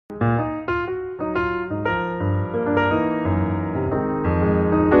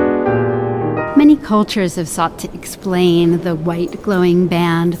cultures have sought to explain the white glowing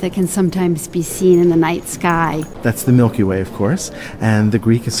band that can sometimes be seen in the night sky. That's the Milky Way, of course, and the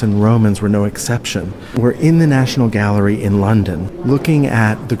Greeks and Romans were no exception. We're in the National Gallery in London, looking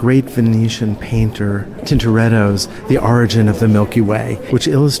at the great Venetian painter Tintoretto's The Origin of the Milky Way, which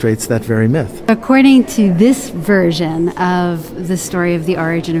illustrates that very myth. According to this version of the story of the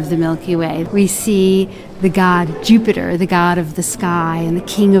origin of the Milky Way, we see the god Jupiter, the god of the sky and the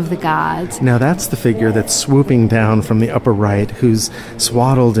king of the gods. Now that's the figure that's swooping down from the upper right, who's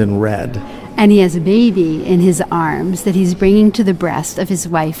swaddled in red. And he has a baby in his arms that he's bringing to the breast of his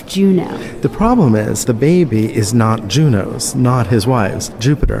wife Juno. The problem is the baby is not Juno's, not his wife's.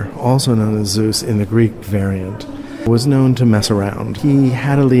 Jupiter, also known as Zeus in the Greek variant, was known to mess around. He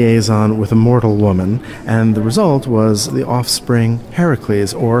had a liaison with a mortal woman, and the result was the offspring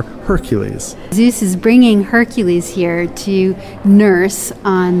Heracles, or Hercules. Zeus is bringing Hercules here to nurse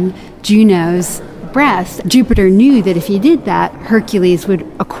on Juno's breast. Jupiter knew that if he did that, Hercules would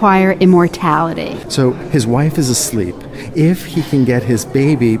acquire immortality. So his wife is asleep. If he can get his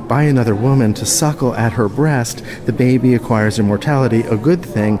baby by another woman to suckle at her breast, the baby acquires immortality, a good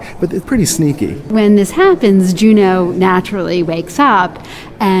thing, but it's pretty sneaky. When this happens, Juno naturally wakes up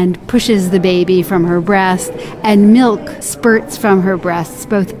and pushes the baby from her breast, and milk spurts from her breasts,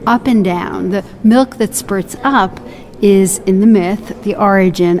 both up and down. The milk that spurts up is, in the myth, the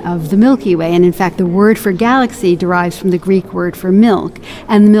origin of the Milky Way. And in fact, the word for galaxy derives from the Greek word for milk.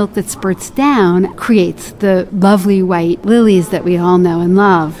 And the milk that spurts down creates the lovely white lilies that we all know and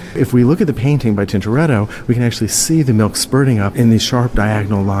love. If we look at the painting by Tintoretto, we can actually see the milk spurting up in these sharp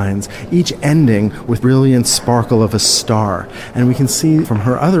diagonal lines, each ending with brilliant sparkle of a star. And we can see from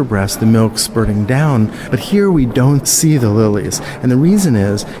her other breast the milk spurting down, but here we don't see the lilies. And the reason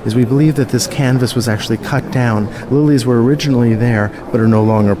is we believe that this canvas was actually cut down. Lilies were originally there, but are no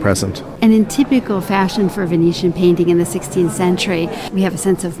longer present. And in typical fashion for Venetian painting in the 16th century, we have a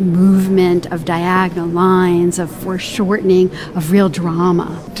sense of movement, of diagonal lines, of foreshortening, of real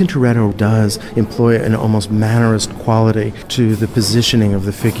drama. Tintoretto does employ an almost mannerist quality to the positioning of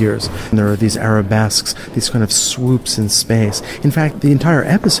the figures. And there are these arabesques, these kind of swoops in space. In fact, the entire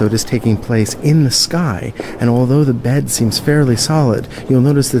episode is taking place in the sky, and although the bed seems fairly solid, you'll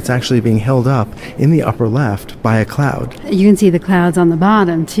notice that it's actually being held up in the upper left by a cloud. You can see the clouds on the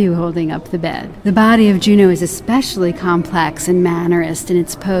bottom, too, holding up the bed. The body of Juno is especially complex and mannerist in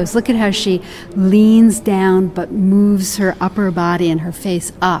its pose. Look at how she leans down but moves her upper body and her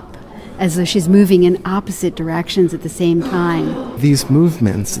face up, as though she's moving in opposite directions at the same time. These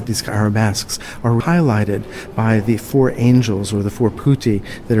movements, these arabesques, are highlighted by the four angels, or the four putti,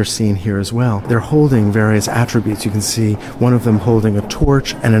 that are seen here as well. They're holding various attributes. You can see one of them holding a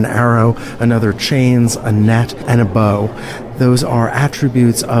torch and an arrow, another chains, a net, and a bow. Those are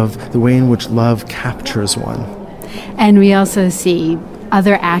attributes of the way in which love captures one. And we also see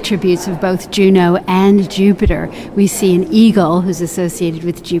other attributes of both Juno and Jupiter. We see an eagle, who's associated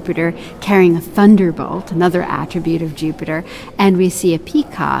with Jupiter, carrying a thunderbolt, another attribute of Jupiter, and we see a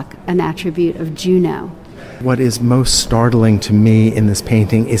peacock, an attribute of Juno. What is most startling to me in this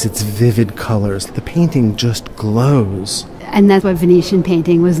painting is its vivid colors. The painting just glows. And that's what Venetian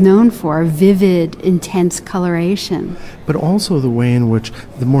painting was known for, vivid, intense coloration. But also the way in which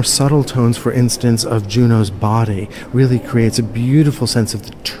the more subtle tones, for instance, of Juno's body really creates a beautiful sense of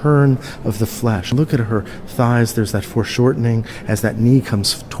the turn of the flesh. Look at her thighs, there's that foreshortening as that knee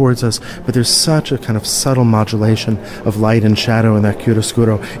comes towards us, but there's such a kind of subtle modulation of light and shadow in that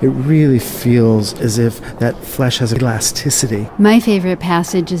chiaroscuro. It really feels as if that flesh has elasticity. My favorite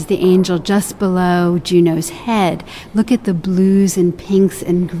passage is the angel just below Juno's head. Look at the blues and pinks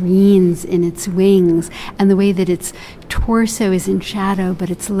and greens in its wings, and the way that its torso is in shadow,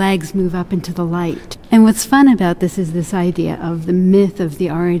 but its legs move up into the light. And what's fun about this is this idea of the myth of the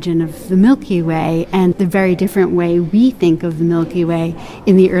origin of the Milky Way and the very different way we think of the Milky Way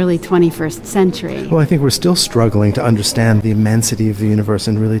in the early 21st century. Well, I think we're still struggling to understand the immensity of the universe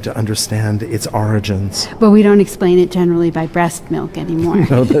and really to understand its origins. But we don't explain it generally by breast milk anymore.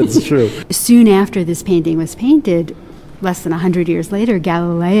 No, that's true. Soon after this painting was painted, less than 100 years later,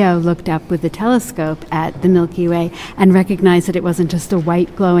 Galileo looked up with the telescope at the Milky Way and recognized that it wasn't just a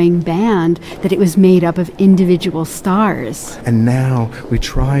white glowing band, that it was made up of individual stars. And now we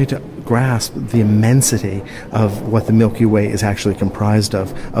try to grasp the immensity of what the Milky Way is actually comprised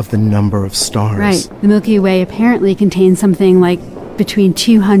of the number of stars. Right. The Milky Way apparently contains something like between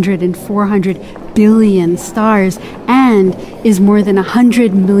 200 and 400 billion stars and is more than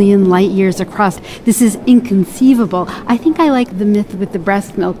 100 million light years across. This is inconceivable. I think I like the myth with the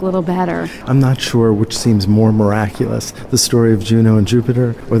breast milk a little better. I'm not sure which seems more miraculous, the story of Juno and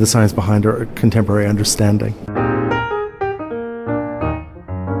Jupiter or the science behind our contemporary understanding.